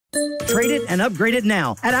Trade it and upgrade it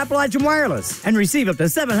now at Appalachian Wireless and receive up to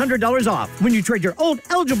 $700 off when you trade your old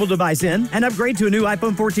eligible device in and upgrade to a new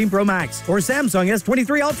iPhone 14 Pro Max or Samsung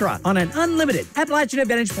S23 Ultra on an unlimited Appalachian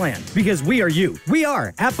Advantage plan. Because we are you. We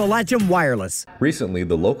are Appalachian Wireless. Recently,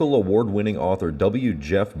 the local award-winning author W.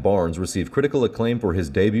 Jeff Barnes received critical acclaim for his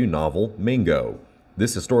debut novel, Mingo.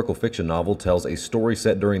 This historical fiction novel tells a story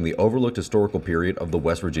set during the overlooked historical period of the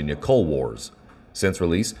West Virginia Coal Wars. Since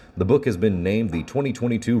release, the book has been named the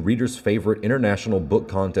 2022 Reader's Favorite International Book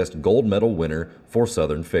Contest Gold Medal winner for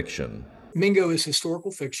Southern fiction. Mingo is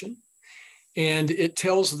historical fiction, and it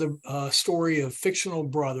tells the story of fictional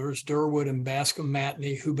brothers, Durwood and Bascom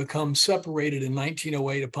Matney, who become separated in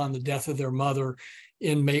 1908 upon the death of their mother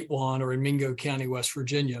in Matewan or in Mingo County, West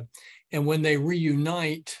Virginia. And when they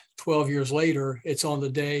reunite 12 years later, it's on the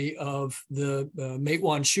day of the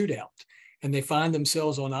Matewan shootout. And they find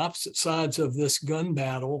themselves on opposite sides of this gun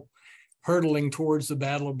battle, hurtling towards the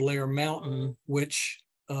Battle of Blair Mountain, which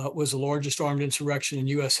was the largest armed insurrection in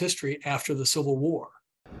U.S. history after the Civil War.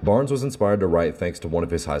 Barnes was inspired to write thanks to one of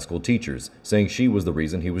his high school teachers, saying she was the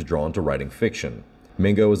reason he was drawn to writing fiction.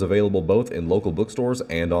 Mingo is available both in local bookstores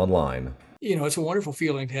and online. You know, it's a wonderful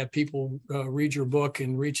feeling to have people read your book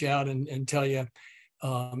and reach out and tell you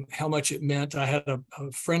how much it meant. I had a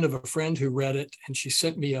friend of a friend who read it, and she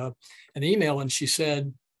sent me an email, and she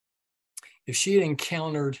said if she had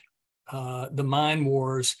encountered the mine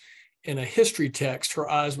wars in a history text, her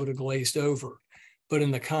eyes would have glazed over. But in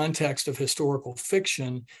the context of historical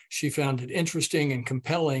fiction, she found it interesting and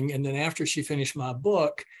compelling. And then after she finished my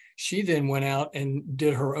book, she then went out and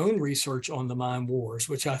did her own research on the mine wars,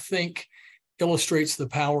 which I think illustrates the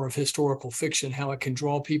power of historical fiction, how it can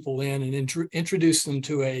draw people in and introduce them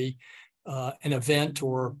to an event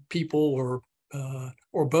or people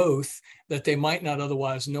or both that they might not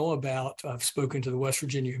otherwise know about. I've spoken to the West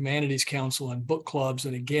Virginia Humanities Council and book clubs,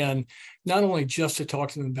 and again, not only just to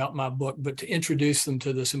talk to them about my book, but to introduce them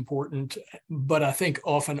to this important, but I think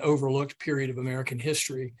often overlooked period of American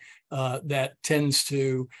history that tends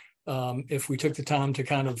to, if we took the time to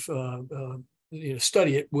kind of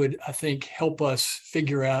study it, would, I think, help us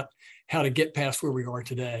figure out how to get past where we are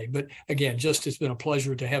today. But again, it's been a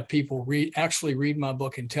pleasure to have people actually read my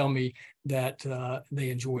book and tell me that they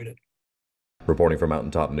enjoyed it. Reporting for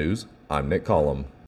Mountaintop News, I'm Nick Collum.